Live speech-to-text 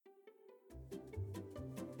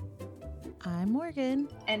I'm Morgan.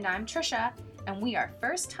 And I'm Trisha, and we are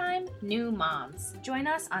first-time new moms. Join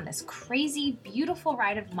us on this crazy, beautiful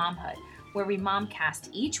ride of momhood, where we momcast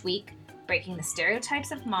each week, breaking the stereotypes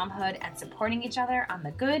of momhood and supporting each other on the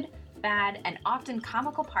good, bad, and often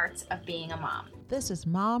comical parts of being a mom. This is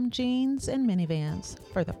Mom Jeans and Minivans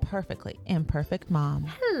for the perfectly imperfect mom.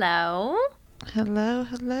 Hello. Hello,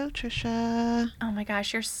 Trisha. Oh my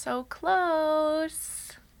gosh, you're so close.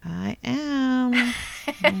 I am.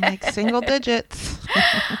 I'm like single digits.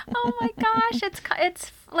 Oh my gosh,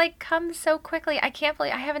 it's like come so quickly. I can't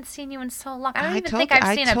believe I haven't seen you in so long. I don't even think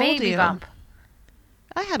I've seen a baby bump.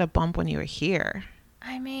 I had a bump when you were here.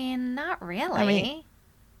 I mean, not really.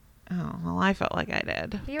 Oh, well, I felt like I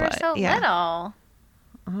did. You were so little.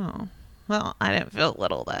 Oh, well, I didn't feel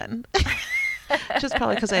little then. Just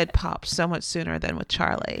probably because I had popped so much sooner than with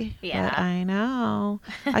Charlie. Yeah. But I know.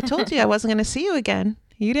 I told you I wasn't going to see you again.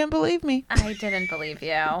 You didn't believe me. I didn't believe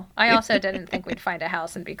you. I also didn't think we'd find a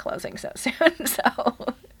house and be closing so soon. So.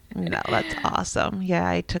 No, that's awesome. Yeah,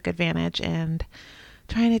 I took advantage and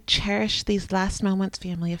trying to cherish these last moments,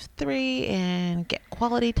 family of 3, and get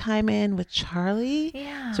quality time in with Charlie.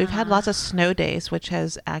 Yeah. So we've had lots of snow days, which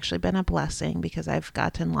has actually been a blessing because I've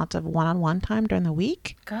gotten lots of one-on-one time during the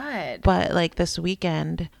week. Good. But like this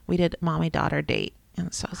weekend, we did mommy-daughter date.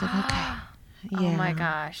 And so I was like, okay. Yeah. Oh my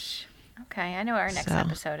gosh. Okay, I know what our next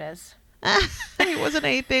episode is. It wasn't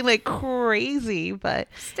anything like crazy, but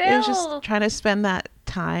still, it was just trying to spend that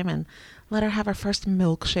time and let her have her first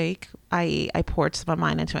milkshake. I poured some of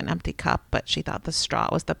mine into an empty cup, but she thought the straw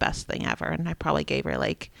was the best thing ever, and I probably gave her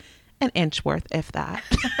like an inch worth, if that.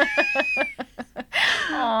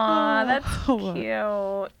 Aw, that's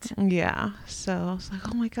cute. Yeah, so I was like,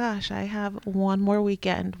 oh my gosh, I have one more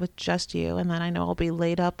weekend with just you, and then I know I'll be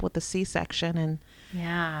laid up with the C-section, and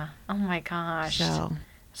yeah, oh my gosh. So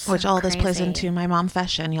which all crazy. This plays into my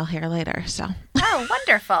momfession, you'll hear later. So. Oh,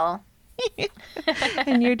 wonderful.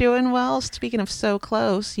 And you're doing well. Speaking of so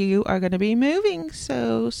close, you are going to be moving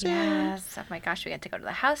so soon. Yes. Oh my gosh, we had to go to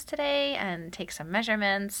the house today and take some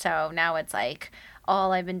measurements. So now it's like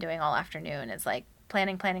all I've been doing all afternoon is like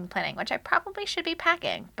planning, which I probably should be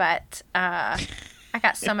packing. But I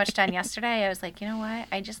got so much done yesterday. I was like, you know what?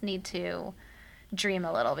 I just need to dream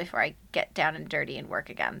a little before I get down and dirty and work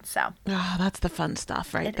again. So that's the fun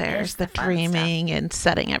stuff right there. Is the dreaming and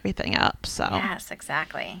setting everything up. So yes,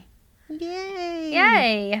 exactly.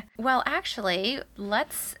 Yay. Well, actually,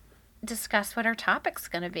 let's discuss what our topic's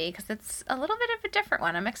going to be because it's a little bit of a different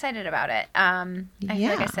one. I'm excited about it. I feel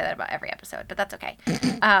like I say that about every episode, but that's okay. You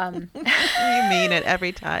mean it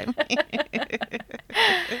every time.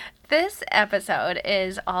 This episode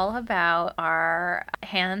is all about our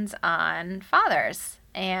hands-on fathers.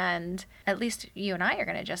 And at least you and I are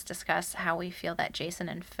going to just discuss how we feel that Jason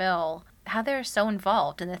and Phil, how they're so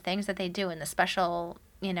involved in the things that they do and the special,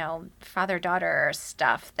 father-daughter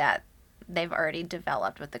stuff that they've already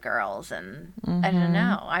developed with the girls. And I don't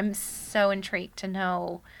know. I'm so intrigued to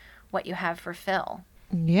know what you have for Phil.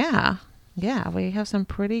 Yeah, we have some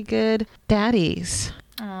pretty good daddies.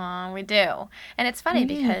 Oh, we do. And it's funny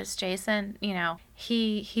because Jason,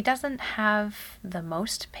 he doesn't have the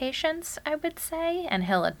most patience, I would say, and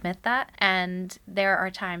he'll admit that. And there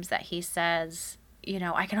are times that he says,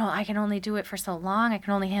 I can only do it for so long. I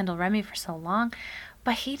can only handle Remy for so long.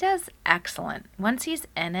 But he does excellent. Once he's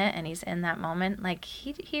in it and he's in that moment, like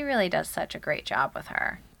he really does such a great job with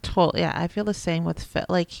her. Totally. Yeah, I feel the same with Phil.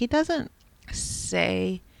 Like he doesn't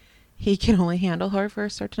say he can only handle her for a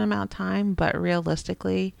certain amount of time, but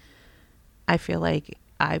realistically, I feel like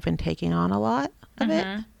I've been taking on a lot of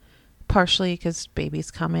it. Partially because baby's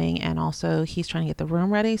coming and also he's trying to get the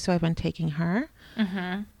room ready, so I've been taking her.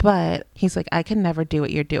 But he's like, I can never do what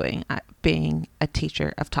you're doing, being a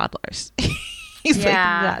teacher of toddlers. He's like,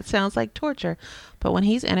 that sounds like torture. But when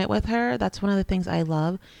he's in it with her, that's one of the things I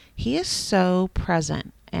love. He is so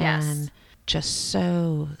present and just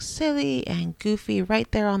so silly and goofy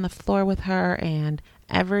right there on the floor with her. And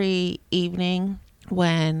every evening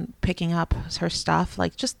when picking up her stuff,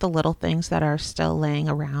 like just the little things that are still laying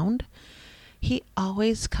around, he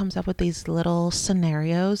always comes up with these little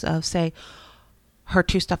scenarios of, say, her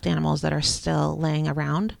 2 stuffed animals that are still laying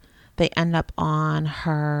around. They end up on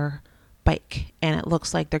her bike and it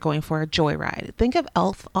looks like they're going for a joyride. Think of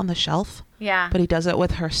Elf on the Shelf. Yeah. But he does it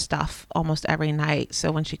with her stuff almost every night.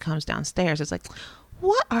 So when she comes downstairs, it's like,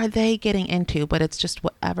 what are they getting into? But it's just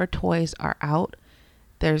whatever toys are out,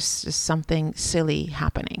 there's just something silly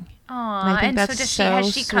happening. Aw, and so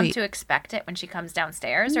has she come to expect it when she comes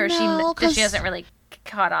downstairs, or she hasn't really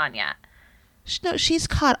caught on yet? No, she's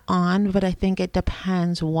caught on, but I think it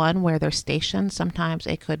depends, one, where they're stationed. Sometimes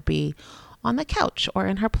it could be on the couch or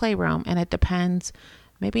in her playroom. And it depends.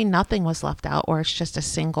 Maybe nothing was left out, or it's just a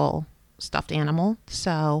single stuffed animal.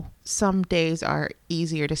 So some days are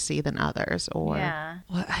easier to see than others. Or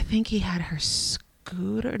well, I think he had her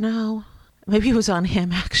scooter. No, maybe it was on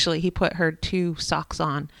him actually. He put her 2 socks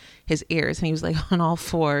on his ears and he was like on all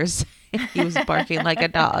fours. He was barking like a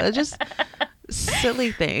dog. It's just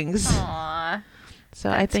silly things. Aww.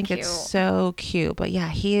 So I think cute. it's so cute. But yeah,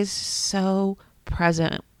 he is so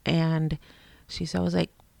present. And she's always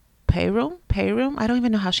like, playroom. I don't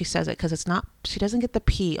even know how she says it because she doesn't get the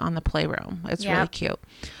P on the playroom. It's really cute.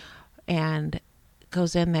 And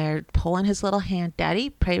goes in there, pulling his little hand, Daddy,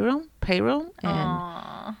 playroom.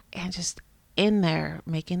 And just in there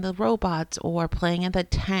making the robots or playing in the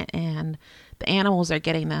tent, and the animals are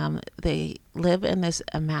getting them. They live in this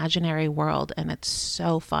imaginary world and it's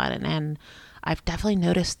so fun. And I've definitely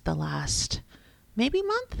noticed the last maybe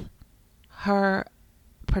month, her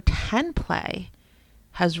pretend play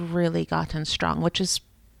has really gotten strong, which is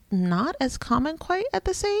not as common quite at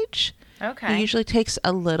this age. Okay. It usually takes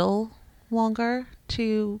a little longer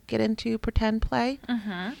to get into pretend play.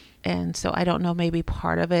 Mm-hmm. And so I don't know, maybe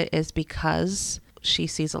part of it is because she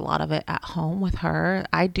sees a lot of it at home with her.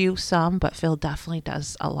 I do some, but Phil definitely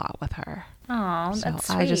does a lot with her. Oh, so that's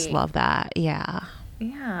sweet. I just love that. Yeah.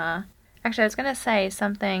 Yeah. Actually, I was going to say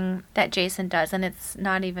something that Jason does, and it's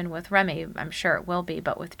not even with Remy. I'm sure it will be,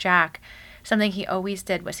 but with Jack, something he always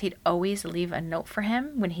did was he'd always leave a note for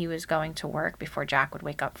him when he was going to work before Jack would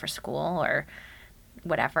wake up for school or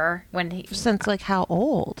whatever. Since like how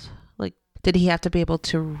old? Like, did he have to be able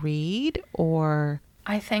to read, or?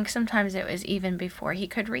 I think sometimes it was even before he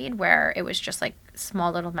could read, where it was just like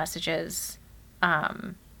small little messages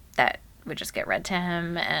that would just get read to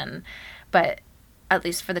him. But at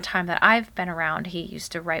least for the time that I've been around, he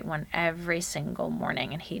used to write one every single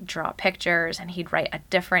morning, and he'd draw pictures and he'd write a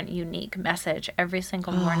different, unique message every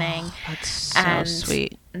single morning. That's so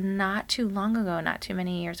sweet. Not too long ago, not too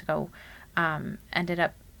many years ago, ended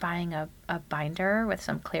up buying a binder with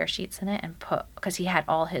some clear sheets in it and because he had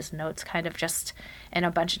all his notes kind of just in a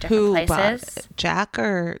bunch of different places. Jack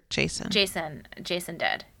or Jason? Jason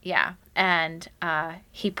did, yeah. And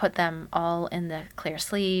he put them all in the clear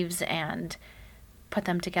sleeves and put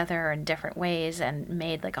them together in different ways and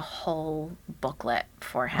made like a whole booklet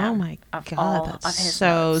for him. Oh my God, all that's of his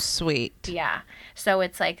so notes. Sweet. Yeah. So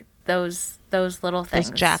it's like those little things.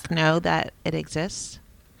 Does Jack know that it exists?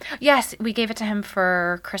 Yes, we gave it to him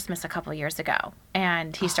for Christmas a couple years ago,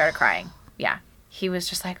 and he started crying. Yeah. He was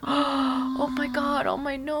just like, oh my God, all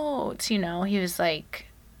my notes. He was like,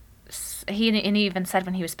 he even said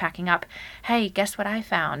when he was packing up, hey, guess what I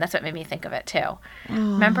found? That's what made me think of it too.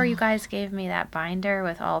 Remember you guys gave me that binder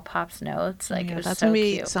with all Pop's notes? Like, it was that's so gonna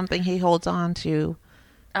be cute. something he holds on to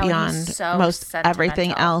beyond so most sentimental.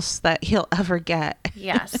 Everything else that he'll ever get.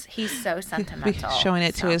 Yes, he's so sentimental. Showing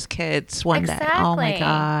it to his kids one day. Oh my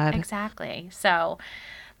God. Exactly. So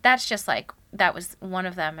that's just like, that was one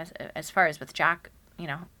of them as far as with Jack,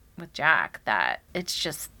 with Jack, that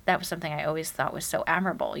that was something I always thought was so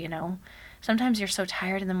admirable, Sometimes you're so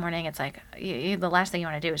tired in the morning, it's like the last thing you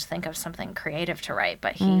want to do is think of something creative to write.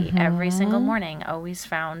 But he, every single morning, always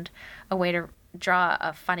found a way to draw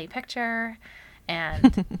a funny picture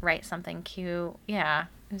and write something cute. Yeah,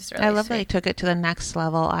 it was really I love sweet. that he took it to the next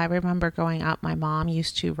level. I remember growing up, my mom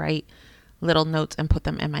used to write little notes and put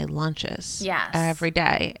them in my lunches every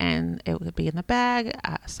day, and it would be in the bag,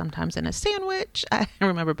 sometimes in a sandwich. I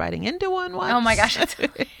remember biting into one once. Oh my gosh, it's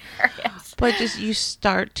hilarious. But just you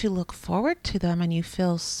start to look forward to them and you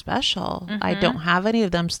feel special. I don't have any of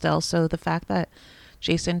them still, so the fact that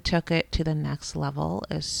Jason took it to the next level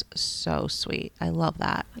is so sweet. I love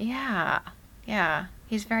that. Yeah,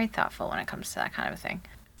 he's very thoughtful when it comes to that kind of thing.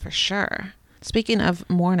 For sure. Speaking of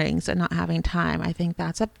mornings and not having time, I think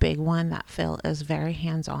that's a big one that Phil is very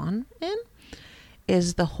hands-on in,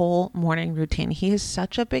 is the whole morning routine. He is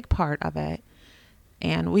such a big part of it.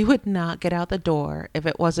 And we would not get out the door if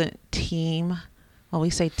it wasn't we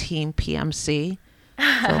say team PMC,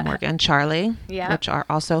 Phil, Morgan, Charlie, which are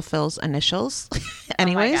also Phil's initials.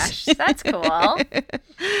 Anyways. Oh my gosh, that's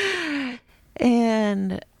cool.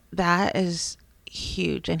 And that is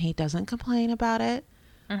huge. And he doesn't complain about it.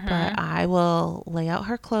 But I will lay out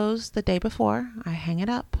her clothes the day before. I hang it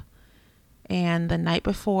up. And the night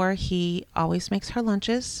before, he always makes her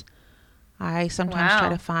lunches. I sometimes try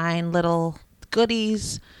to find little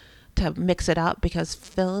goodies to mix it up because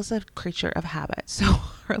Phil is a creature of habit. So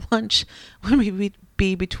her lunch would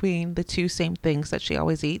be between the two same things that she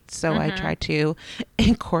always eats. So I try to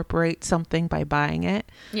incorporate something by buying it,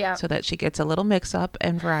 so that she gets a little mix up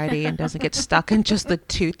and variety and doesn't get stuck in just the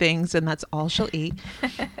two things and that's all she'll eat.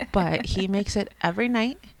 But he makes it every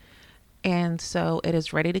night. And so it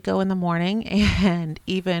is ready to go in the morning. And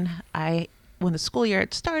even when the school year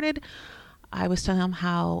had started, I was telling him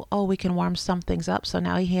how, we can warm some things up. So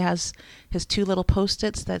now he has his two little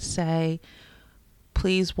Post-its that say,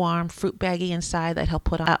 please warm fruit baggie inside, that he'll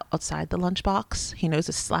put outside the lunchbox. He knows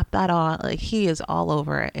to slap that on. Like, he is all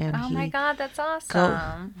over it. And my God, that's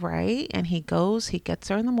awesome. Right. And he gets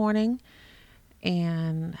her in the morning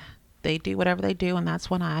and they do whatever they do. And that's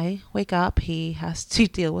when I wake up. He has to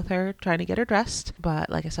deal with her, trying to get her dressed. But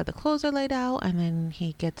like I said, the clothes are laid out and then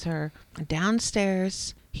he gets her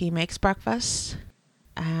downstairs. He makes breakfast,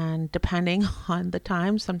 and depending on the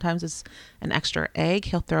time, sometimes it's an extra egg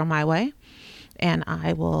he'll throw my way, and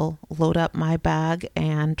I will load up my bag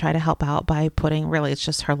and try to help out by putting, really, it's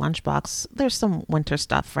just her lunchbox. There's some winter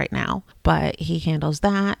stuff right now, but he handles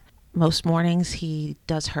that. Most mornings he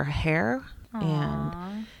does her hair. Aww.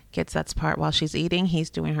 And that's part while she's eating. He's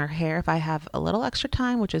doing her hair. If I have a little extra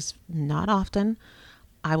time, which is not often,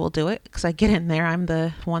 I will do it because I get in there. I'm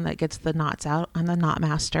the one that gets the knots out. I'm the knot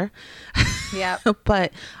master. Yeah.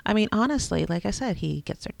 But I mean, honestly, like I said, he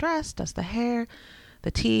gets her dressed, does the hair,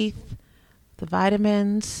 the teeth, the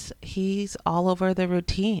vitamins. He's all over the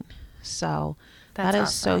routine. So that is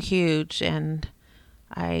awesome. So huge. And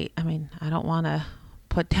I mean, I don't want to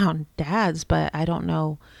put down dads, but I don't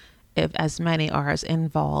know if as many are as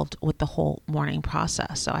involved with the whole morning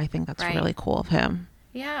process. So I think that's really cool of him.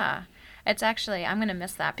 Yeah. It's actually, I'm going to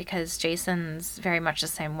miss that because Jason's very much the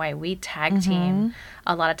same way. We tag team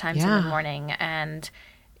a lot of times in the morning, and,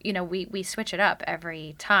 we switch it up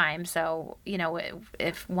every time. So,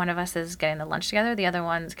 if one of us is getting the lunch together, the other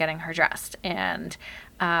one's getting her dressed. And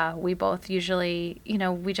we both usually,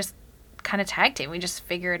 we just kind of tag team. We just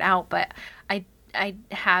figure it out. But I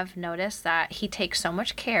have noticed that he takes so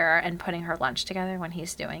much care in putting her lunch together when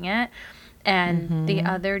he's doing it. And the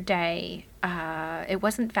other day, it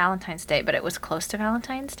wasn't Valentine's Day, but it was close to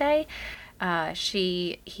Valentine's Day.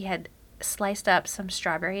 He had sliced up some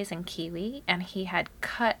strawberries and kiwi, and he had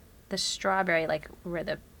cut the strawberry like where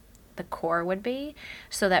the core would be,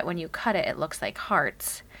 so that when you cut it, it looks like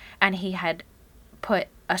hearts. And he had put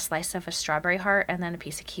a slice of a strawberry heart and then a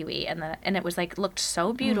piece of kiwi, and it was like looked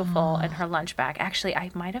so beautiful in her lunch bag. Actually, I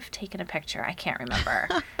might have taken a picture. I can't remember,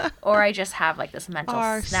 or I just have like this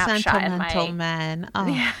mental snapshot in my men. Oh.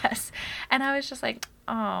 Yes, and I was just like,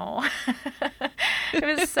 oh, it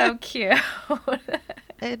was so cute.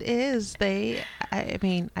 It is. I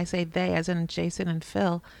mean, I say they as in Jason and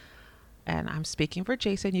Phil, and I'm speaking for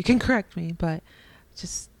Jason. You can correct me, but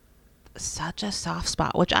just such a soft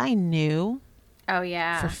spot, which I knew. Oh,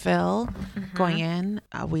 yeah. For Phil going in,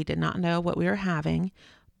 we did not know what we were having,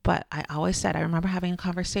 but I always said, I remember having a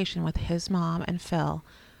conversation with his mom and Phil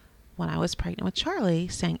when I was pregnant with Charlie,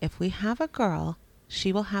 saying, if we have a girl,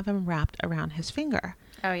 she will have him wrapped around his finger.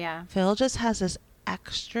 Oh, yeah. Phil just has this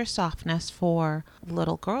extra softness for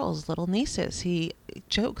little girls, little nieces. He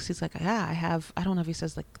jokes, he's like, yeah, I don't know if he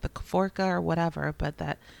says like the Kaforka or whatever, but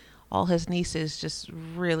that all his nieces just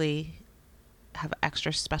really have an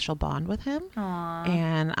extra special bond with him. Aww.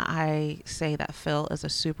 And I say that Phil is a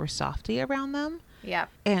super softie around them. Yeah.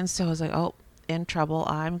 And so I was like, oh, in trouble.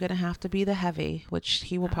 I'm going to have to be the heavy, which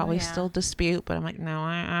he will probably still dispute. But I'm like, no,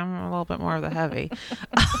 I'm a little bit more of the heavy.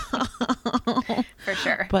 For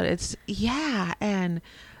sure. But it's, and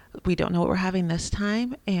we don't know what we're having this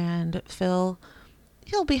time. And Phil,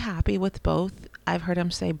 he'll be happy with both. I've heard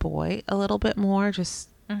him say boy a little bit more,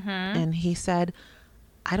 and he said,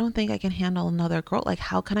 I don't think I can handle another girl. Like,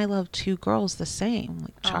 how can I love two girls the same?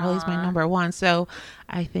 Like, Charlie's my number one. So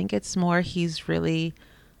I think it's more he's really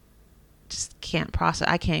just can't process.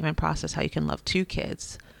 I can't even process how you can love two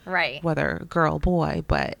kids. Right. Whether girl, boy.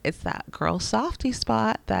 But it's that girl softie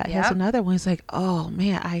spot that has another one. He's like, oh,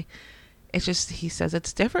 man, it's just, he says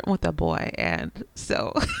it's different with a boy. And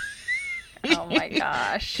so... Oh my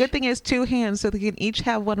gosh. Good thing is two hands so they can each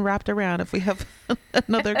have one wrapped around if we have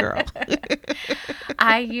another girl.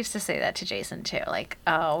 I used to say that to Jason too. Like,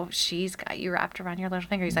 oh, she's got you wrapped around your little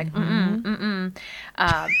finger. He's like,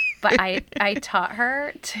 But I taught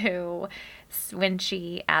her to, when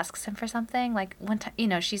she asks him for something, like one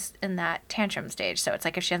time, she's in that tantrum stage. So it's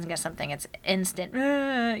like if she doesn't get something, it's instant,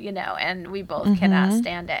 and we both cannot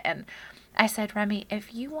stand it. And I said, Remy,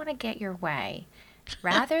 if you want to get your way,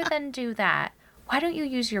 rather than do that, why don't you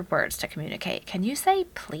use your words to communicate? Can you say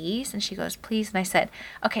please? And she goes, please. And I said,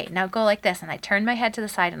 okay, now go like this. And I turned my head to the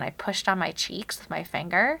side and I pushed on my cheeks with my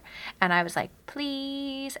finger. And I was like,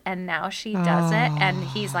 please. And now she does it. And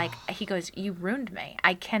he's like, he goes, you ruined me.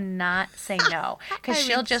 I cannot say no. Because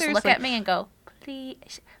she'll just look at me and go,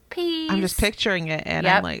 please, please. I'm just picturing it. And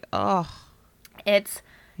I'm like, oh. It's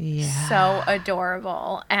so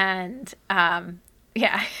adorable. And,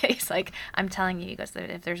 yeah, he's like, I'm telling you, he goes,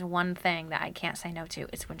 if there's one thing that I can't say no to,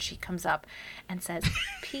 it's when she comes up and says,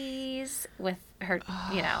 peas, with her,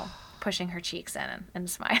 you know, pushing her cheeks in and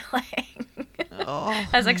smiling. I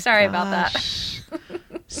was like, sorry about that.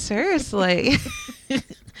 Seriously.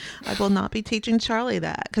 I will not be teaching Charlie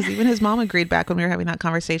that, because even his mom agreed back when we were having that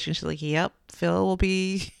conversation. She's like, yep, Phil will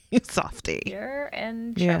be softy. You're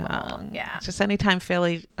in trouble. Yeah. Just anytime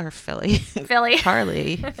Charlie, combining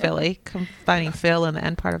Phil and the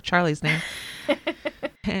end part of Charlie's name.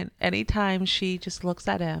 And anytime she just looks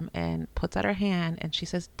at him and puts out her hand and she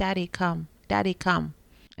says, Daddy, come. Daddy, come.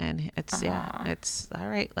 And it's, it's all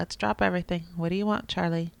right. Let's drop everything. What do you want,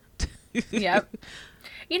 Charlie? Yep.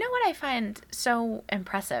 You know what I find so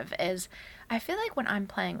impressive is I feel like when I'm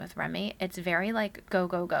playing with Remy, it's very like, go,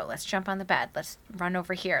 go, go. Let's jump on the bed. Let's run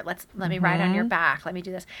over here. Let me ride on your back. Let me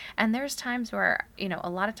do this. And there's times where, you know, a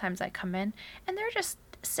lot of times I come in and they're just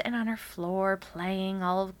sitting on her floor playing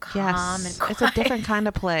all calm and quiet. It's a different kind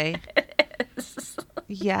of play. It is.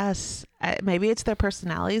 Yes. Maybe it's their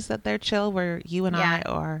personalities that they're chill, where you and I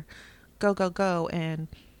are go, go, go. And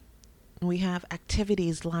we have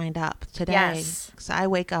activities lined up today. Yes. So I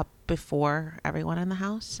wake up before everyone in the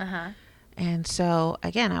house. And so,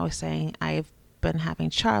 again, I was saying I've been having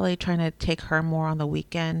Charlie, trying to take her more on the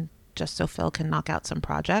weekend just so Phil can knock out some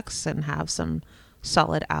projects and have some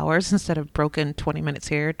solid hours instead of broken 20 minutes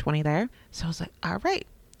here, 20 there. So I was like, all right,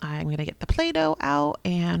 I'm going to get the Play-Doh out.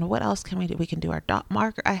 And what else can we do? We can do our dot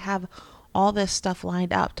marker. I have all this stuff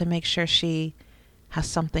lined up to make sure she has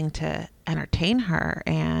something to entertain her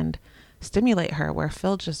and stimulate her, where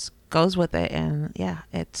Phil just goes with it. And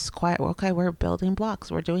it's quiet. Okay, we're building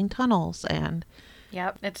blocks, we're doing tunnels, and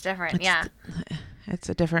it's different. It's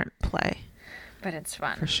a different play, but it's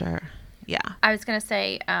fun for sure. I was gonna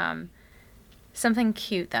say something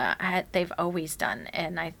cute that they've always done,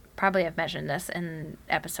 and I probably have mentioned this in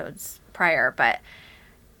episodes prior, but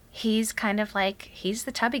he's kind of like, he's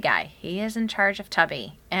the Tubby guy. He is in charge of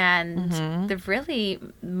Tubby. And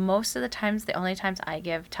most of the times, the only times I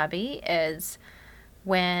give Tubby is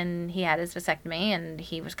when he had his vasectomy and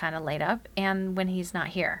he was kind of laid up, and when he's not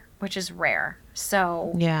here, which is rare.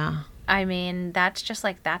 So, I mean, that's just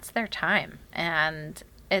like, that's their time. And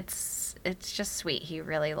it's just sweet. He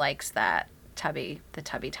really likes the Tubby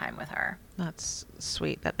time with her. That's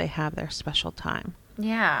sweet that they have their special time.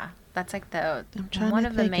 Yeah. That's like one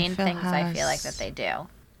of the main things I feel like that they do.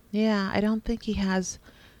 Yeah, I don't think he has.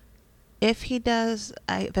 If he does,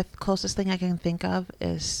 the closest thing I can think of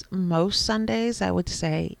is most Sundays, I would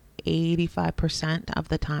say 85% of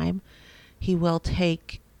the time, he will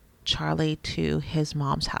take Charlie to his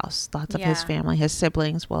mom's house. Lots of his family, his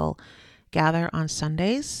siblings will gather on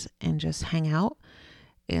Sundays and just hang out.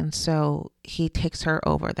 And so he takes her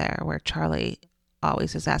over there, where Charlie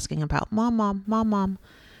always is asking about mom, mom, mom, mom.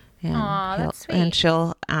 And, that's sweet. And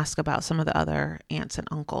she'll ask about some of the other aunts and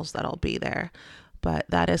uncles that'll be there. But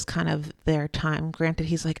that is kind of their time. Granted,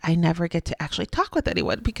 he's like, I never get to actually talk with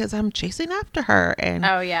anyone because I'm chasing after her and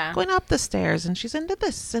going up the stairs, and she's into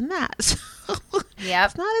this and that. So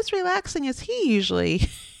it's not as relaxing as he usually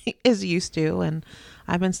is used to. And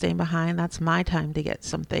I've been staying behind. That's my time to get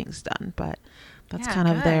some things done. But that's kind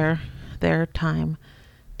of their time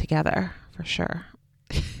together for sure.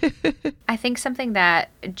 I think something that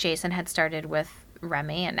Jason had started with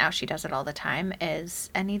Remy, and now she does it all the time, is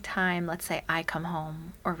anytime, let's say, I come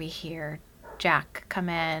home or we hear Jack come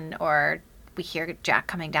in, or we hear Jack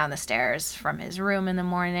coming down the stairs from his room in the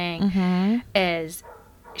morning, is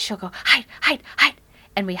she'll go, hide, hide, hide.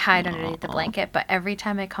 And we hide underneath the blanket. But every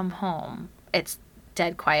time I come home, it's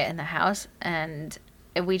dead quiet in the house. And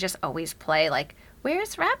we just always play like,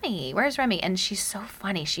 where's Remy? Where's Remy? And she's so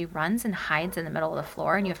funny. She runs and hides in the middle of the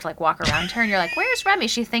floor, and you have to like walk around her, and you're like, where's Remy?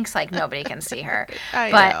 She thinks like nobody can see her.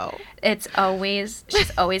 I know. She's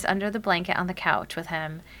always under the blanket on the couch with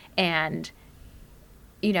him. And,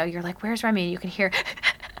 you know, you're like, where's Remy? And you can hear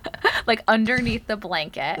like underneath the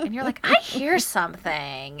blanket, and you're like, I hear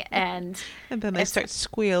something. And then they start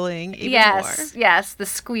squealing even more. Yes, the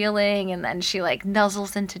squealing. And then she like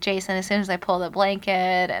nuzzles into Jason as soon as I pull the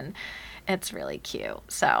blanket, and it's really cute.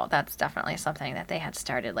 So that's definitely something that they had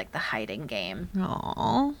started, like the hiding game.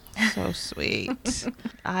 Aw, so sweet.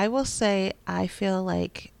 I will say, I feel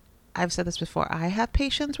like I've said this before, I have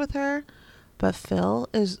patience with her, but Phil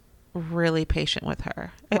is really patient with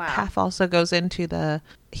her. It Wow. half also goes into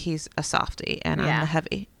he's a softie and I'm Yeah. the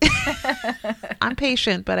heavy. I'm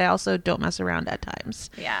patient, but I also don't mess around at times.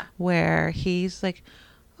 Yeah. Where he's like,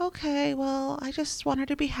 okay, well, I just want her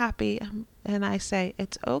to be happy. And I say,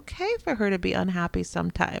 it's okay for her to be unhappy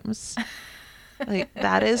sometimes. Like,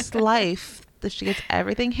 that is life. If she gets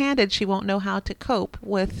everything handed, she won't know how to cope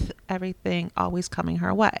with everything always coming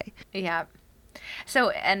her way. Yeah. So,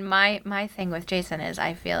 and my thing with Jason is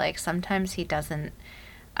I feel like sometimes he doesn't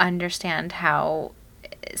understand how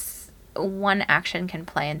one action can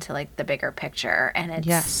play into like the bigger picture, and it's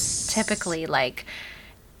Yes. typically like,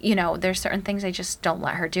 you know, there's certain things I just don't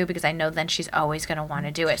let her do because I know then she's always going to want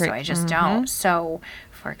to do it, so I just don't. So,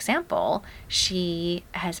 for example, she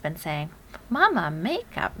has been saying, "Mama,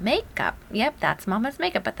 makeup, makeup." Yep, that's Mama's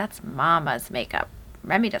makeup, but that's Mama's makeup.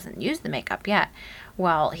 Remy doesn't use the makeup yet.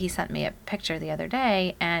 Well, he sent me a picture the other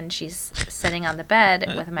day, and she's sitting on the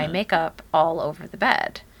bed with my makeup all over the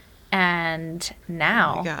bed. And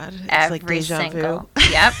now, Oh my God. It's every like deja single,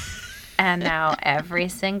 vu. yep. And now every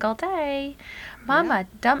single day, Mama,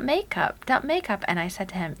 dump makeup. And I said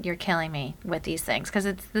to him, "You're killing me with these things," because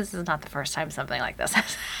this is not the first time something like this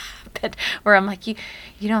has happened. Where I'm like, you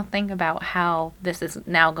don't think about how this is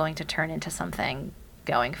now going to turn into something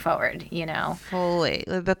going forward, you know? Fully.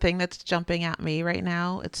 The thing that's jumping at me right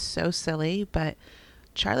now, it's so silly, but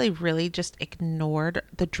Charlie really just ignored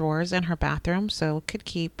the drawers in her bathroom, so could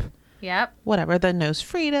keep Yep. whatever, the nose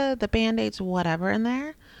Frida, the Band-Aids, whatever in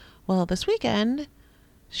there. Well, this weekend,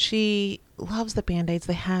 she loves the Band-Aids.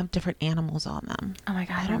 They have different animals on them. Oh my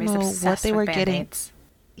God, I don't Remy's know obsessed what they with were getting. Band-Aids.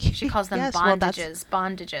 She calls them Yes, well, that's-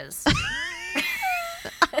 bondages.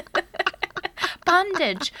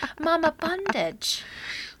 Bondage. Mama, bondage.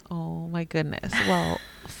 Oh my goodness. Well,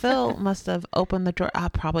 Phil must have opened the drawer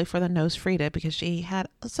probably for the nose Frida because she had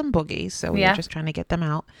some boogies, so we Yeah. were just trying to get them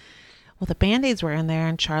out. Well, the Band-Aids were in there,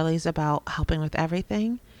 and Charlie's about helping with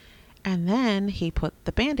everything. And then he put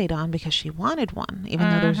the Band-Aid on because she wanted one, even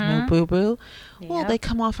though there's no boo-boo. Well, Yep. they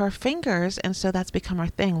come off our fingers, and so that's become our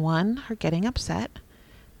thing. One, her getting upset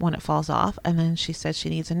when it falls off, and then she says she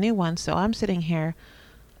needs a new one. So I'm sitting here,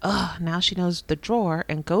 now she knows the drawer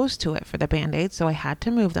and goes to it for the Band-Aid, so I had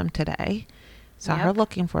to move them today. Saw her Yep.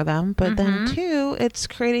 looking for them. But then, too, it's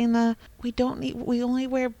creating we only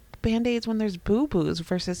wear Band-Aids when there's boo-boos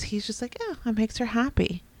versus he's just like, oh, it makes her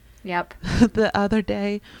happy. Yep. The other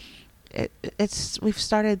day, we've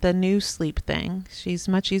started the new sleep thing. She's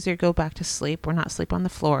much easier to go back to sleep. We're not sleep on the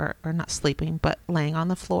floor, or not sleeping, but laying on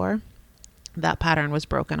the floor. That pattern was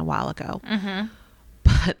broken a while ago. Mm-hmm.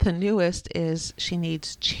 But the newest is she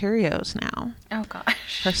needs Cheerios now. Oh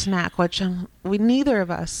gosh. Her snack, which we neither of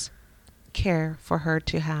us care for her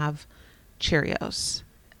to have Cheerios.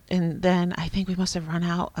 And then I think we must have run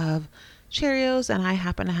out of Cheerios, and I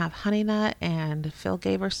happen to have Honey Nut, and Phil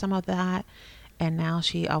gave her some of that. And now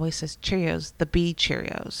she always says Cheerios, the bee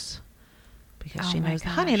Cheerios, because she Oh my knows the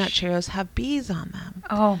Honey Nut gosh. Cheerios have bees on them.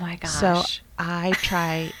 Oh my gosh. So I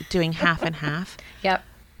try doing half and half. Yep.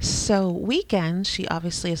 So weekends, she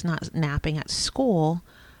obviously is not napping at school.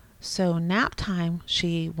 So nap time,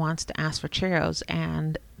 she wants to ask for Cheerios.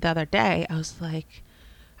 And the other day, I was like,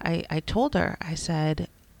 I told her, I said,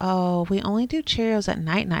 oh, we only do Cheerios at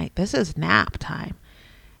night. This is nap time.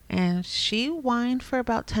 And she whined for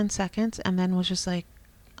about 10 seconds and then was just like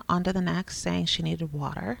on to the next, saying she needed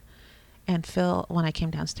water. And Phil, when I came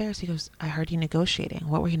downstairs, he goes, I heard you negotiating.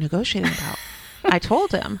 What were you negotiating about? I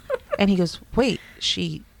told him. And he goes, wait,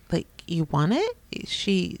 you want it?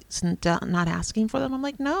 She's not asking for them? I'm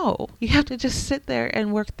like, no. You have to just sit there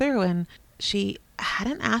and work through. And she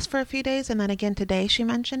hadn't asked for a few days. And then again today, she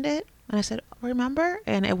mentioned it. And I said, remember?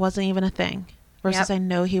 And it wasn't even a thing. Versus Yep. I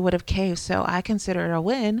know he would have caved. So I consider it a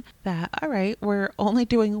win that, all right, we're only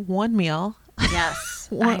doing one meal. Yes.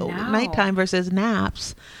 I know. Nighttime versus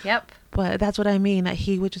naps. Yep. But that's what I mean, that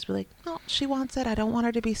he would just be like, no, she wants it. I don't want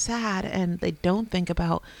her to be sad. And they don't think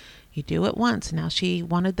about, you do it once. Now she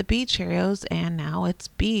wanted the bee Cheerios, and now it's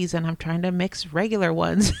bees, and I'm trying to mix regular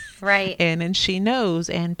ones. Right. and she knows.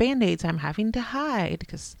 And Band-Aids I'm having to hide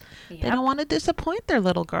because they Yep. don't want to disappoint their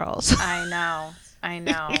little girls. I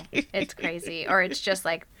know. It's crazy. Or it's just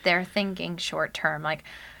like they're thinking short term, like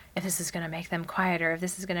if this is going to make them quieter, if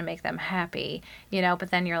this is going to make them happy, you know,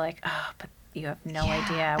 but then you're like, oh, but you have no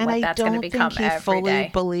idea and what I that's going to don't become think he every fully day.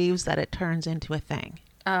 believes that it turns into a thing.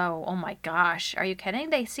 Oh my gosh. Are you kidding?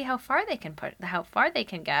 They see how far they can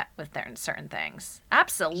get with certain things.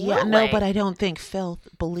 Absolutely. Yeah, no, but I don't think Phil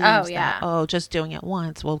believes Oh, yeah. that, just doing it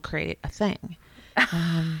once will create a thing.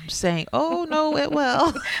 saying, "Oh no, it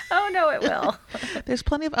will." Oh, no, it will. There's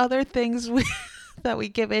plenty of other things that we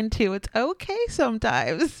give into. It's okay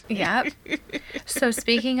sometimes. Yep. So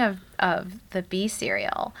speaking of the bee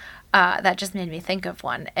cereal, that just made me think of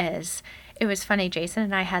one. It was funny. Jason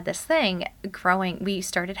and I had this thing growing. We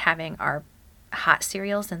started having our hot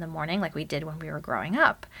cereals in the morning like we did when we were growing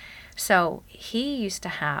up. So he used to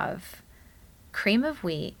have cream of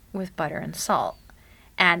wheat with butter and salt.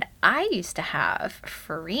 And I used to have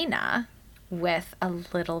farina with a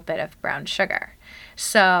little bit of brown sugar.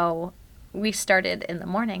 So we started in the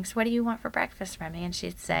mornings, what do you want for breakfast, Remy? And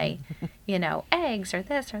she'd say, eggs or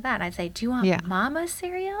this or that. And I'd say, do you want mama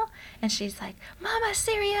cereal? And she's like, mama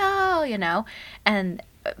cereal, And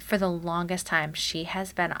for the longest time, she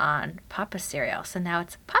has been on Papa cereal. So now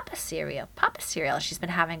it's Papa cereal, Papa cereal. She's been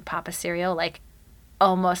having Papa cereal like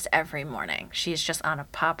almost every morning. She's just on a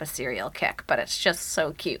Papa cereal kick, but it's just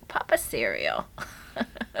so cute. Papa cereal.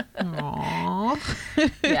 Aww.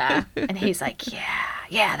 Yeah. And he's like,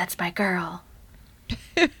 yeah, that's my girl.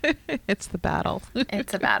 It's the battle.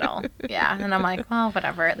 It's a battle. Yeah. And I'm like, well,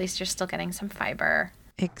 whatever. At least you're still getting some fiber.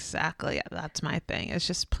 Exactly. Yeah, that's my thing. It's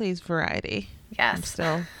just please variety. Yes.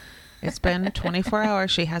 It's been 24 hours.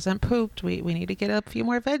 She hasn't pooped. We need to get a few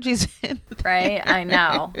more veggies in. Right? I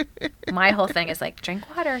know. My whole thing is like,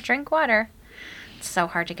 drink water, drink water. It's so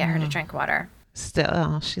hard to get her to drink water.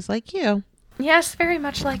 Still, she's like you. Yes, very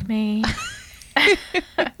much like me.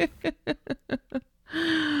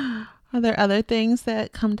 Are there other things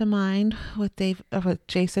that come to mind with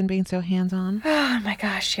Jason being so hands-on? Oh my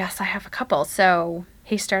gosh, yes, I have a couple. So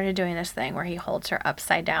he started doing this thing where he holds her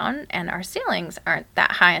upside down, and our ceilings aren't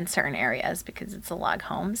that high in certain areas because it's a log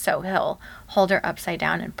home. So he'll hold her upside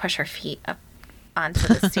down and push her feet up onto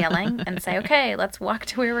the ceiling and say, okay, let's walk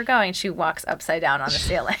to where we're going. She walks upside down on the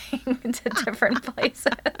ceiling to different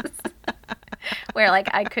places. Where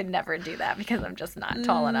I could never do that because I'm just not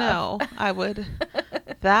tall enough. No, I would.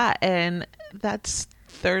 That, and that's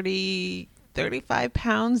 35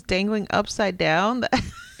 pounds dangling upside down.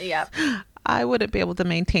 Yep. I wouldn't be able to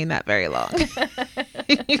maintain that very long.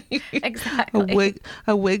 Exactly.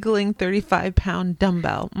 A wiggling 35-pound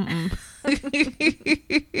dumbbell.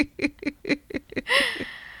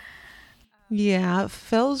 Yeah,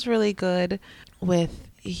 Phil's really good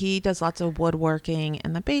he does lots of woodworking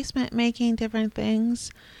in the basement, making different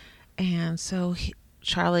things. And so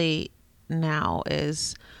Charlie now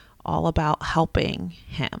is all about helping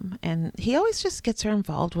him. And he always just gets her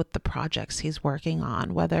involved with the projects he's working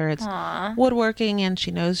on, whether it's woodworking, and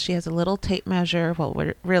she knows she has a little tape measure.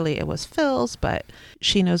 Well, really it was Phil's, but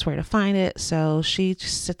she knows where to find it. So she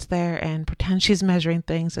just sits there and pretends she's measuring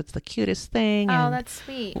things. It's the cutest thing. Oh, and that's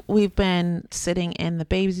sweet. We've been sitting in the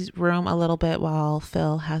baby's room a little bit while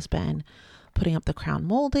Phil has been putting up the crown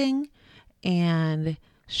molding, and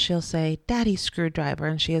she'll say, "Daddy's screwdriver,"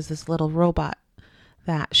 and she has this little robot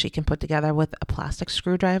that she can put together with a plastic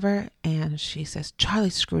screwdriver, and she says,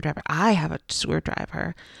 "Charlie's screwdriver. I have a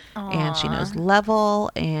screwdriver." Aww. And she knows level,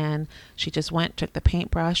 and she just took the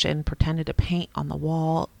paintbrush and pretended to paint on the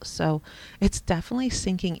wall. So it's definitely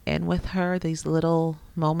sinking in with her, these little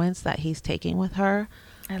moments that he's taking with her.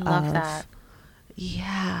 I love that.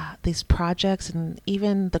 Yeah, these projects, and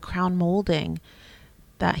even the crown molding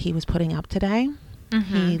that he was putting up today.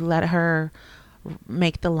 Mm-hmm. He let her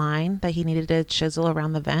make the line that he needed to chisel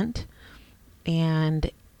around the vent, and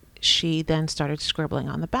she then started scribbling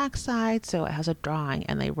on the backside, so it has a drawing,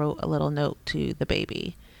 and they wrote a little note to the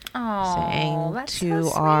baby. Oh, saying that's to so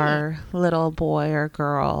sweet. Our little boy or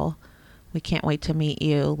girl, "We can't wait to meet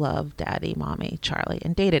you. Love, Daddy, Mommy, Charlie,"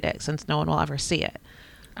 and dated it since no one will ever see it.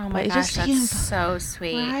 Oh my gosh, that's so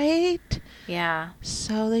sweet. Right? Yeah.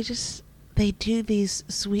 So they do these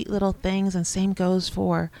sweet little things, and same goes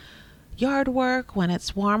for yard work when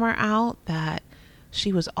it's warmer out, that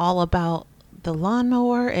she was all about the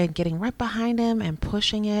lawnmower and getting right behind him and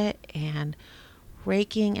pushing it and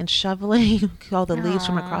raking and shoveling. All the leaves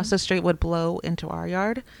from across the street would blow into our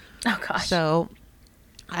yard. Oh gosh. So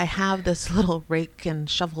I have this little rake and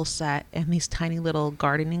shovel set and these tiny little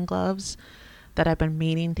gardening gloves that I've been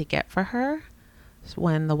meaning to get for her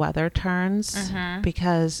when the weather turns,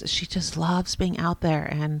 because she just loves being out there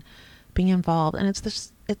and being involved, and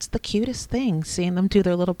it's the cutest thing seeing them do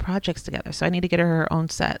their little projects together. So I need to get her own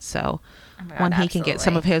set, so one, he can get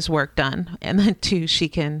some of his work done, and then two, she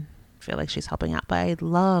can feel like she's helping out. But I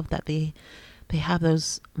love that they have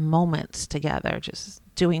those moments together, just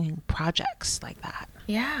doing projects like that.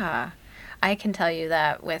 Yeah, I can tell you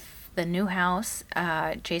that with the new house,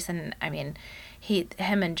 Jason, I mean,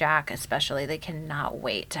 him and Jack especially, they cannot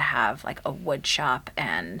wait to have like a wood shop,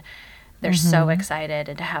 and they're so excited,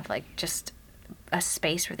 and to have like just a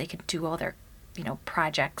space where they can do all their,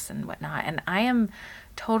 projects and whatnot. And I am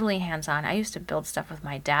totally hands-on. I used to build stuff with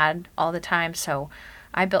my dad all the time. So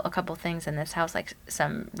I built a couple things in this house, like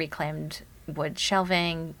some reclaimed wood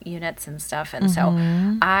shelving units and stuff. And so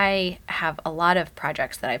I have a lot of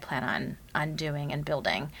projects that I plan on doing and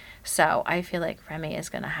building. So I feel like Remy is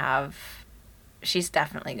going to have, she's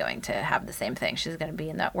definitely going to have the same thing. She's going to be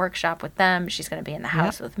in that workshop with them. She's going to be in the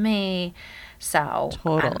house with me. So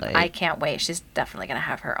Totally. I can't wait. She's definitely going to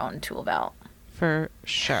have her own tool belt. For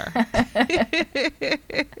sure.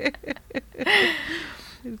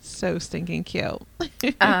 It's so stinking cute.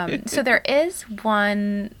 So there is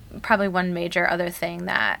probably one major other thing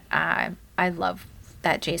that I love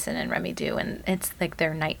that Jason and Remy do, and it's like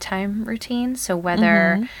their nighttime routine. So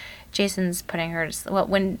whether Jason's putting her to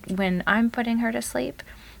when I'm putting her to sleep,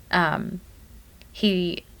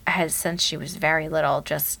 he has, since she was very little,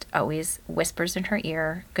 just always whispers in her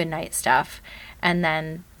ear goodnight stuff, and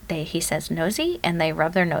then he says nosy, and they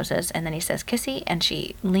rub their noses, and then he says kissy, and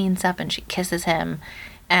she leans up and she kisses him.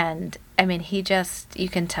 And I mean, you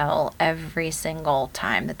can tell every single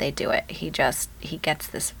time that they do it, he gets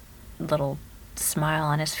this little smile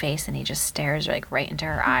on his face, and he just stares like right into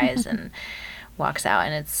her eyes and walks out,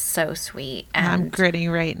 and it's so sweet. And I'm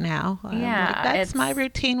gritting right now. Yeah, like, that's my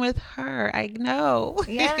routine with her. I know.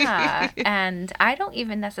 Yeah. And I don't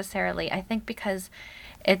even necessarily, I think because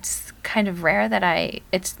it's kind of rare that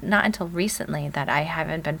it's not until recently that I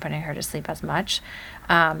haven't been putting her to sleep as much.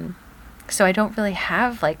 So I don't really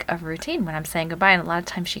have like a routine when I'm saying goodbye. And a lot of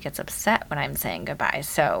times she gets upset when I'm saying goodbye.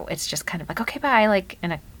 So it's just kind of like, okay, bye. Like,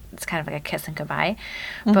 it's kind of like a kiss and goodbye.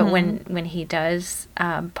 But when he does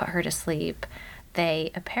put her to sleep,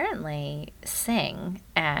 they apparently sing.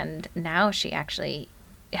 And now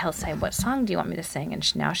he'll say, what song do you want me to sing?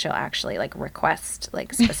 And now she'll actually like request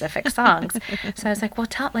like specific songs. So I was like, well,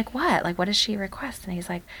 tell, like what? Like, what does she request? And he's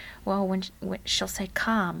like, well, when she'll say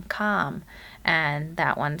calm, calm. And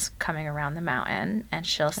that one's Coming Around the Mountain. And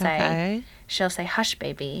she'll say hush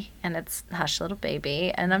baby. And it's hush little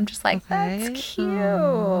baby. And I'm just like, that's cute.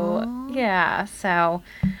 Aww. Yeah. So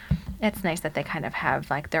it's nice that they kind of have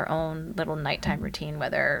like their own little nighttime routine,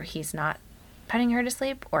 whether he's not putting her to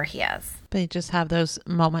sleep or he is. They just have those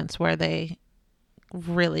moments where they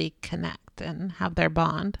really connect and have their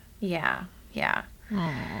bond. Yeah. Yeah.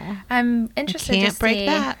 Aww. I'm interested Can't break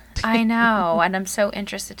that. I know. And I'm so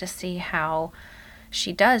interested to see how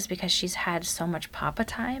she does, because she's had so much papa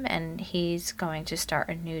time, and he's going to start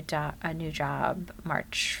a new job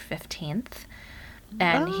March 15th.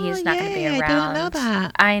 And he's not going to be around. I didn't know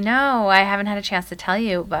that. I know. I haven't had a chance to tell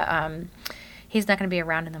you, but he's not going to be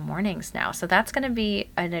around in the mornings now. So that's going to be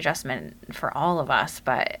an adjustment for all of us,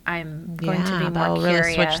 but I'm going to be more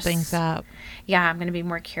curious. Really switch things up. Yeah, I'm going to be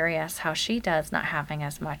more curious how she does, not having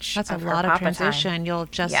as much. That's of a her lot of papa transition. time. You'll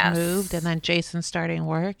just moved, and then Jason's starting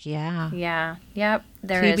work. Yeah. Yeah. Yep.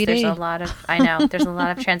 TBD. There's a lot of, I know, there's a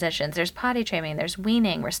lot of transitions. There's potty training. There's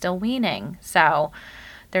weaning. We're still weaning. So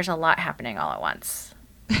there's a lot happening all at once.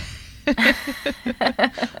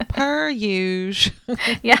 Per usual.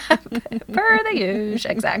 Yeah, per the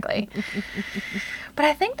usual, exactly. But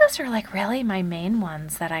I think those are like really my main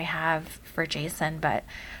ones that I have for Jason. But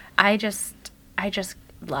I just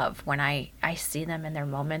love when I see them in their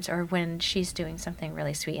moments, or when she's doing something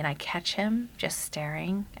really sweet and I catch him just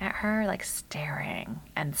staring at her, like staring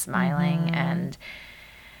and smiling, and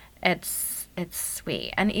it's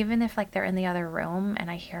sweet. And even if like they're in the other room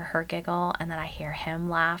and I hear her giggle and then I hear him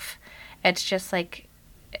laugh, it's just like,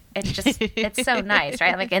 it's so nice,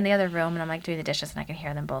 right? Like in the other room, and I'm like doing the dishes, and I can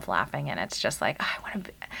hear them both laughing, and it's just like, oh,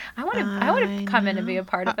 I want to come in and be a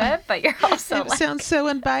part of it. But you're also it sounds so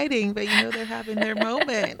inviting, but they're having their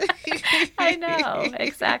moment. I know,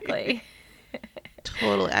 exactly.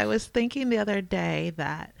 Totally. I was thinking the other day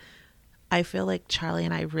that I feel like Charlie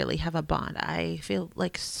and I really have a bond. I feel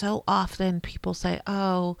like so often people say,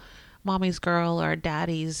 oh, mommy's girl or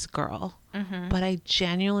daddy's girl. Mm-hmm. But I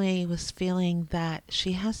genuinely was feeling that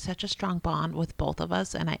she has such a strong bond with both of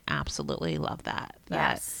us. And I absolutely love that.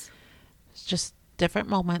 Yes. It's just different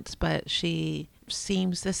moments, but she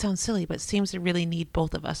seems, this sounds silly, but seems to really need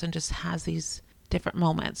both of us, and just has these different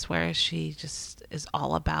moments where she just is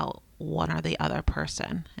all about one or the other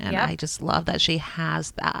person. And I just love that she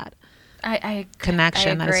has that. I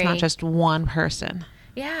connection, that it's not just one person.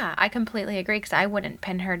 Yeah, I completely agree, because I wouldn't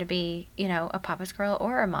pin her to be, a papa's girl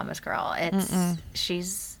or a mama's girl.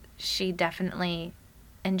 She definitely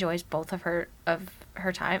enjoys both of her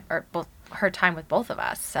time, or both her time with both of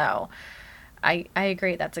us. So I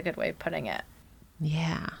agree, that's a good way of putting it.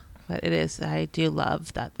 Yeah, but it is. I do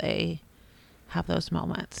love that they have those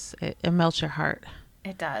moments. It melts your heart.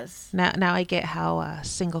 It does. Now I get how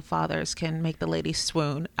single fathers can make the lady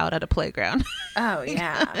swoon out at a playground. Oh,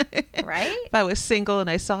 yeah. Right? If I was single and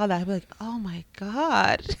I saw that, I'd be like, oh my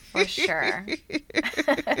God. For sure.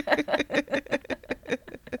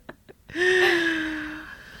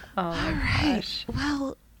 Oh my gosh.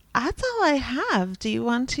 Well, that's all I have. Do you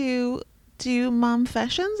want to do mom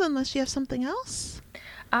fashions unless you have something else?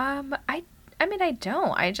 I mean, I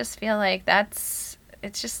don't. I just feel like it's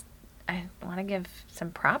just, I want to give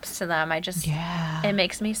some props to them. Yeah. It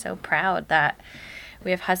makes me so proud that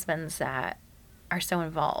we have husbands that are so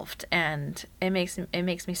involved, and it makes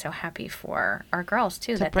me so happy for our girls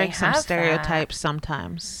too, To that break they some have stereotypes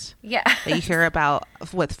sometimes that. Yeah. that you hear about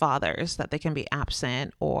with fathers, that they can be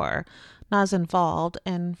absent or not as involved.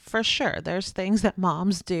 And for sure, there's things that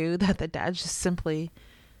moms do that the dads just simply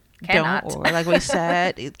Cannot. don't, or like we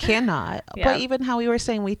said, it cannot. Yep. But even how we were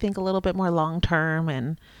saying, we think a little bit more long term,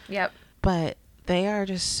 and Yep. but they are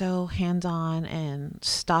just so hands on and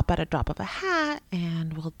stop at a drop of a hat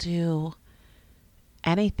and will do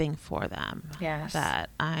anything for them. Yes. That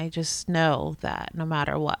I just know that no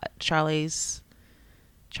matter what, Charlie's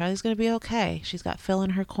going to be okay. She's got Phil in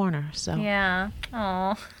her corner. So Yeah.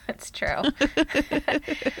 Oh, it's true.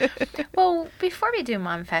 Well, before we do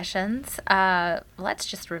mom fashions, let's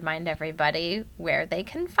just remind everybody where they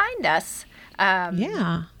can find us.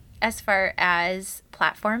 yeah. As far as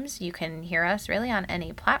platforms, you can hear us really on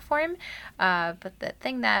any platform. But the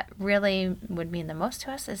thing that really would mean the most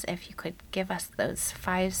to us is if you could give us those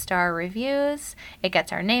 5-star reviews. It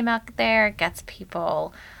gets our name out there, it gets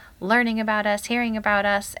people learning about us, hearing about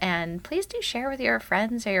us, and please do share with your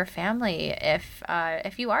friends or your family if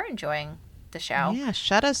you are enjoying the show. Yeah,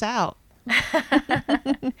 shut us out.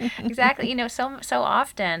 Exactly. You know, so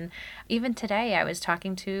often, even today, I was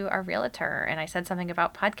talking to our realtor and I said something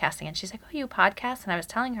about podcasting, and she's like, "Oh, you podcast?" And I was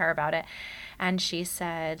telling her about it, and she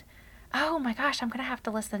said, "Oh my gosh, I'm gonna have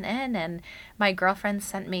to listen in." And my girlfriend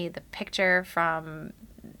sent me the picture from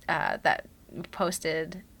that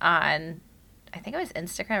posted on, I think it was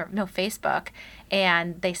Instagram, no, Facebook,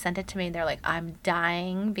 and they sent it to me, and they're like, "I'm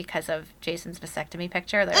dying because of Jason's vasectomy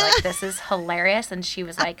picture." They're like, "This is hilarious." And she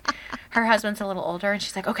was like, her husband's a little older, and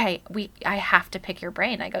she's like, "Okay, I have to pick your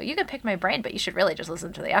brain." I go, "You can pick my brain, but you should really just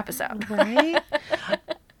listen to the episode." Right?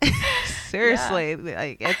 Seriously,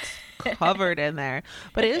 like it's covered in there.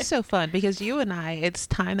 But it is so fun because it's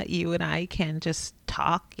time that you and I can just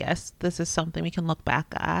talk. Yes, this is something we can look back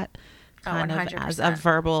at kind of as a 100%.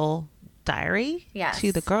 verbal diary Yes,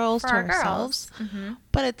 to the girls, for to our girls. ourselves. Mm-hmm.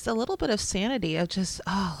 But it's a little bit of sanity of just,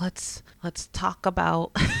 let's talk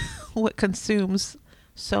about what consumes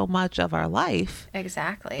so much of our life.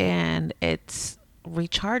 Exactly. And it's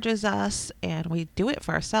recharges us, and we do it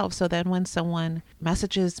for ourselves. So then when someone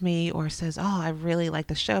messages me or says, "Oh, I really like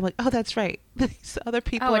the show," I'm like, "Oh, that's right. These other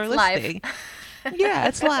people are it's live. listening." Yeah,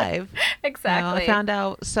 it's live. Exactly. I found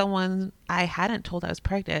out someone I hadn't told I was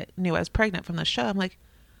pregnant knew I was pregnant from the show. I'm like,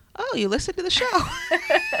 "Oh, you listened to the show."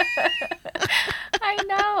 I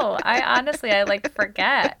know. I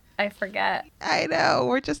forget. I forget. I know.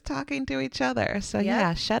 We're just talking to each other. So Yep.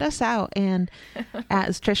 yeah, shut us out. And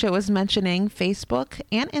as Trisha was mentioning, Facebook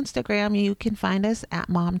and Instagram, you can find us at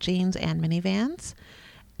Mom Jeans and Minivans.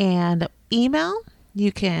 And email,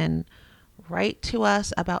 you can write to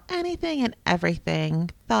us about anything and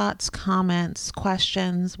everything. Thoughts, comments,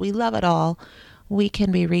 questions. We love it all. We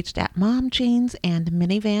can be reached at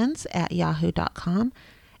momjeansandminivans@yahoo.com.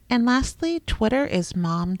 And lastly, Twitter is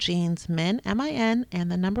momjeansmin, MIN,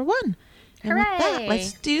 and the number 1. And with that, Hooray.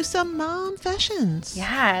 let's do some mom fashions.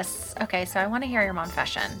 Yes. Okay, so I want to hear your mom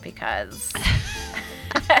fashion because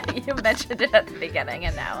you mentioned it at the beginning,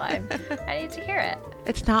 and now I need to hear it.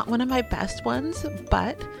 It's not one of my best ones,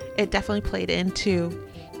 but it definitely played into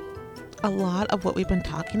a lot of what we've been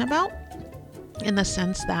talking about, in the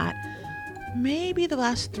sense that maybe the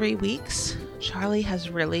last 3 weeks, Charlie has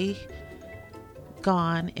really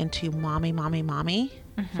gone into mommy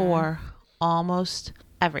for almost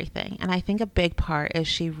everything. And I think a big part is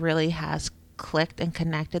she really has clicked and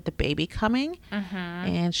connected the baby coming,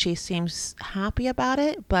 and she seems happy about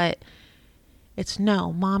it, but it's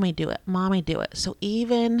no, mommy do it. So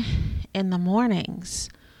even in the mornings,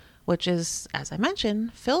 which is, as I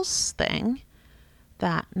mentioned, Phil's thing,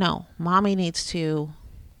 that no, mommy needs to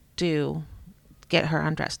get her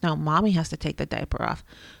undressed. No, mommy has to take the diaper off.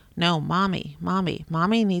 No, mommy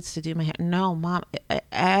needs to do my hair. No, mom,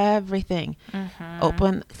 everything.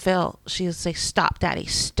 Open Phil. She'll say, "Stop, daddy,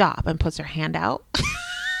 stop," and puts her hand out.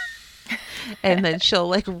 And then she'll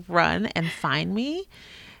like run and find me.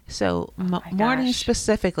 So morning gosh.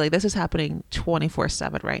 specifically, this is happening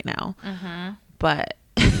 24/7 right now. But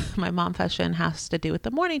my mom fashion has to do with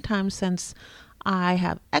the morning time, since I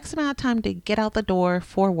have X amount of time to get out the door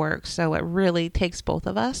for work. So it really takes both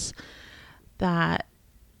of us. That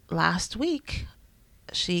last week,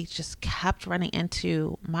 she just kept running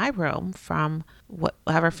into my room from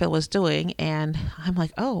whatever Phil was doing. And I'm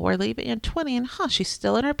like, oh, we're leaving in 20. And she's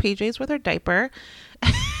still in her PJs with her diaper.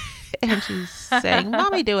 And she's saying,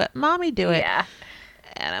 Mommy, do it. Mommy, do it. Yeah.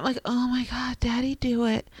 And I'm like, oh my God, Daddy, do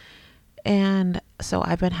it. And so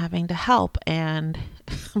I've been having to help and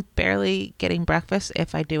barely getting breakfast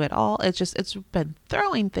if I do at all. It's been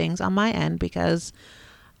throwing things on my end because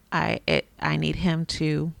I need him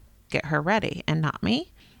to get her ready and not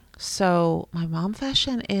me. So my mom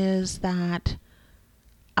fashion is that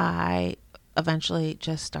I eventually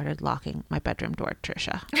just started locking my bedroom door,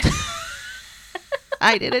 Trisha.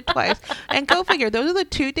 I did it twice. And go figure, those are the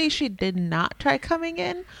 2 days she did not try coming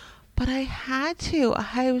in, but I had to.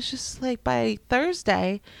 I was just like, by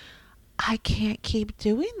Thursday, I can't keep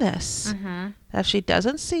doing this. Mm-hmm. If she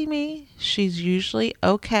doesn't see me, she's usually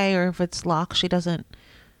okay. Or if it's locked, she doesn't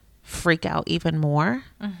freak out even more.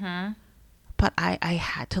 Mm-hmm. But I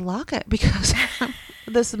had to lock it because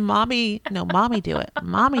this mommy do it.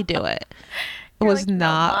 Mommy do it. It was like,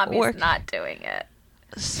 not no, working. not doing it.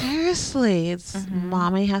 Seriously, it's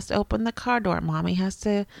Mommy has to open the car door. Mommy has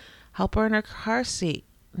to help her in her car seat.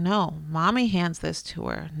 No, Mommy hands this to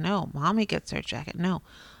her. No, Mommy gets her jacket. No,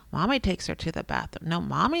 Mommy takes her to the bathroom. No,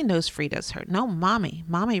 Mommy knows Frida's hurt. No, Mommy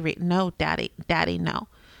no, Daddy, no.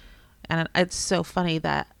 And it's so funny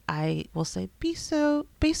that I will say, biso,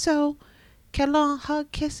 Kelon,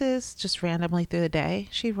 hug, kisses, just randomly through the day.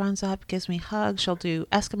 She runs up, gives me hugs. She'll do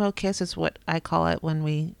Eskimo kiss, is what I call it when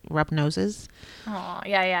we rub noses. Oh,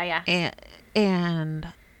 yeah. And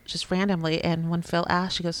just randomly. And when Phil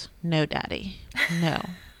asks, she goes, no, Daddy, no.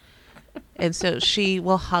 And so she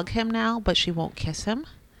will hug him now, but she won't kiss him.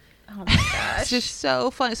 Oh my gosh. It's just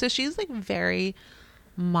so funny. So she's like very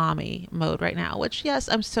mommy mode right now, which, yes,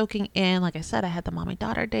 I'm soaking in. Like I said, I had the mommy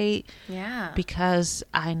daughter date. Yeah. Because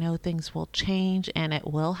I know things will change and it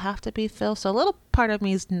will have to be Phil. So a little part of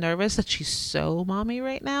me is nervous that she's so mommy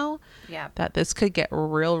right now. Yeah. That this could get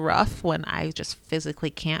real rough when I just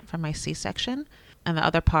physically can't from my C-section. And the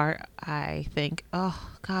other part, I think,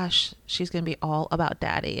 oh gosh, she's going to be all about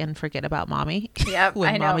Daddy and forget about Mommy. Yep,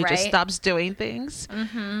 when I know, Mommy right? just stops doing things.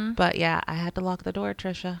 Mm-hmm. But yeah, I had to lock the door,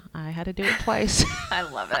 Trisha. I had to do it twice. I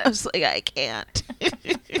love it. I was like, I can't.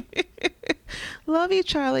 Love you,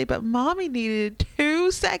 Charlie, but Mommy needed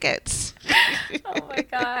 2 seconds. Oh my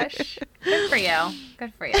gosh. Good for you.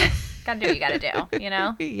 Good for you. Gotta do what you gotta do, you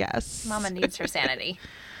know? Yes. Mama needs her sanity.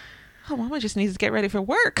 Oh, Mama just needs to get ready for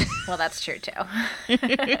work. Well, that's true too.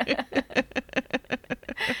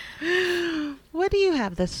 What do you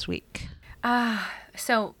have this week?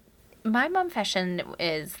 So my mom fashion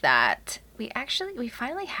is that we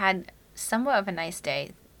finally had somewhat of a nice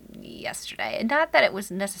day yesterday. Not that it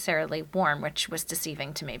was necessarily warm, which was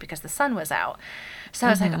deceiving to me because the sun was out. So I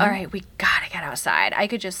was like, all right, we gotta get outside. I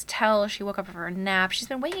could just tell she woke up from her nap. She's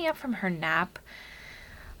been waking up from her nap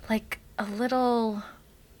like a little,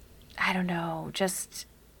 I don't know, just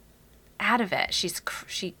out of it.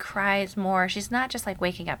 She cries more. She's not just like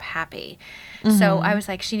waking up happy. So I was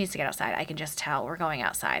like, she needs to get outside. I can just tell we're going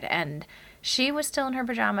outside. And she was still in her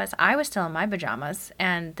pajamas. I was still in my pajamas.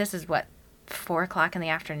 And this is what, 4:00 in the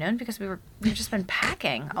afternoon, because we've just been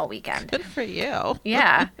packing all weekend. Good for you.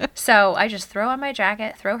 Yeah. So I just throw her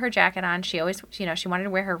jacket on. She always, she wanted to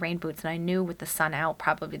wear her rain boots, and I knew with the sun out,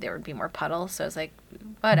 probably there would be more puddles. So I was like,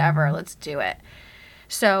 whatever, let's do it.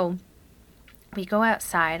 So we go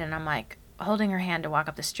outside, and I'm like holding her hand to walk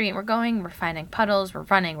up the street. We're finding puddles, we're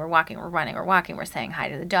running, we're walking, we're saying hi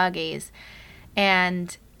to the doggies.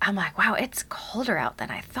 And I'm like, wow, it's colder out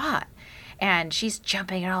than I thought. And she's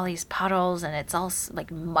jumping in all these puddles, and it's all like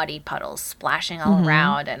muddy puddles splashing all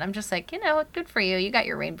around. And I'm just like, good for you. You got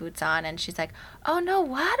your rain boots on. And she's like, oh, no,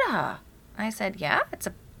 wada. I said, yeah, it's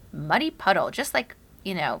a muddy puddle, just like,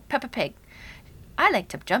 Peppa Pig. I like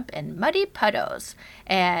to jump in muddy puddles.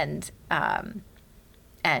 And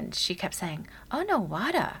she kept saying, oh, no,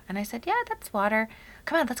 wada. And I said, yeah, that's water.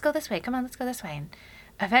 Come on, let's go this way. And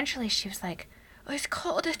eventually she was like, oh, it's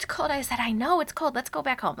cold. I said, I know it's cold. Let's go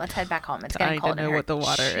back home. Let's head back home. It's getting cold. I know what the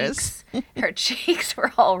water is. Her cheeks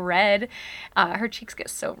were all red. Her cheeks get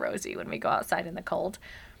so rosy when we go outside in the cold.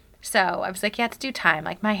 So I was like, yeah, it's due time.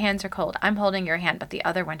 Like, my hands are cold. I'm holding your hand. But the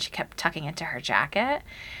other one, she kept tucking into her jacket.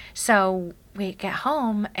 So we get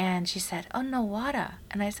home, and she said, oh, no water.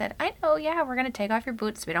 And I said, I know, yeah, we're going to take off your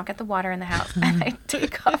boots so we don't get the water in the house. And I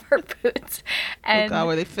took off her boots. And oh, God,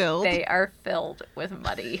 were they filled? They are filled with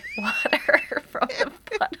muddy water from the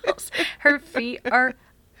puddles. Her feet are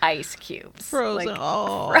ice cubes. Frozen. Like,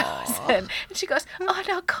 Oh. frozen. And she goes, oh,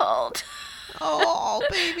 no, cold. Oh,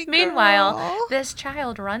 baby girl. Meanwhile, this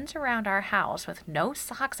child runs around our house with no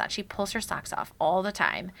socks on. She pulls her socks off all the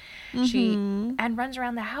time. And runs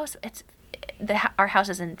around the house. Our house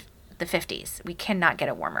is in the 50s. We cannot get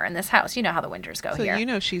it warmer in this house. You know how the winters go here. So you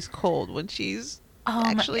know she's cold when she's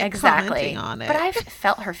actually exactly commenting on it. But I've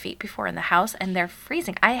felt her feet before in the house, and they're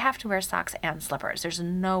freezing. I have to wear socks and slippers. There's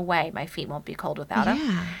no way my feet won't be cold without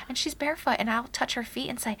them. And she's barefoot, and I'll touch her feet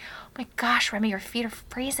and say, oh my gosh, Remy, your feet are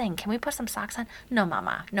freezing. Can we put some socks on? No,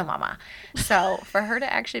 mama. No, mama. So for her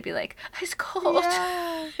to actually be like, it's cold.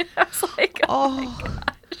 Yeah. I was like, oh my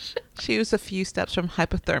gosh. She was a few steps from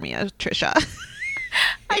hypothermia, Trisha.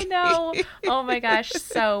 I know. Oh my gosh,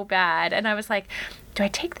 so bad. And I was like, do I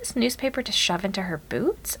take this newspaper to shove into her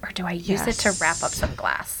boots, or do I use it to wrap up some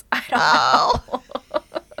glass? I don't know.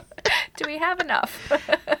 Do we have enough?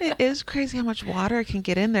 It is crazy how much water can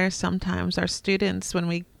get in there sometimes. Our students, when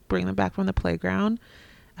we bring them back from the playground,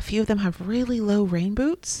 a few of them have really low rain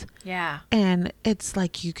boots. Yeah. And it's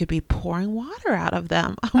like you could be pouring water out of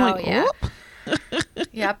them. I'm like, yeah. whoop.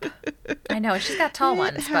 Yep. I know. She's got tall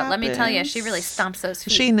ones, but let me tell you, she really stomps those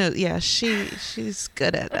feet. She knows. Yeah, she's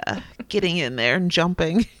good at getting in there and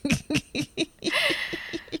jumping.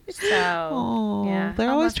 So, yeah.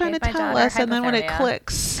 They're always trying to tell us, and then when it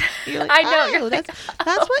clicks, you're like, I know. Oh,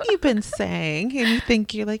 that's what you've been saying. And you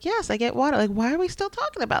think, you're like, yes, I get water. Like, why are we still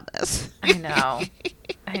talking about this? I know.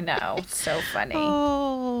 I know. So funny.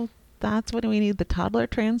 Oh, that's when we need the toddler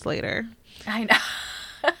translator. I know.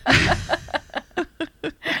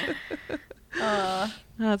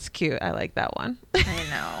 That's cute. I like that one. I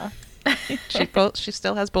know. She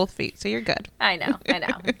still has both feet, so you're good. I know.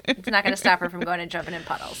 It's not going to stop her from going and jumping in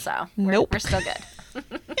puddles, so we're still good.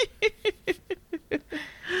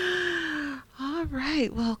 All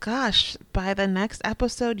right. Well, gosh, by the next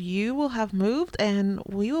episode, you will have moved, and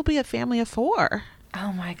we will be a family of 4.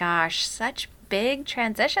 Oh my gosh, such big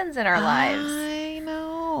transitions in our lives. I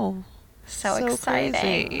know. So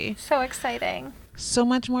exciting. Crazy. So exciting. So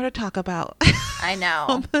much more to talk about. I know.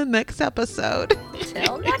 On the next episode.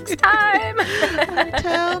 Till next time.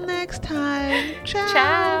 Until next time. Ciao.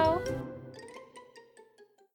 Ciao.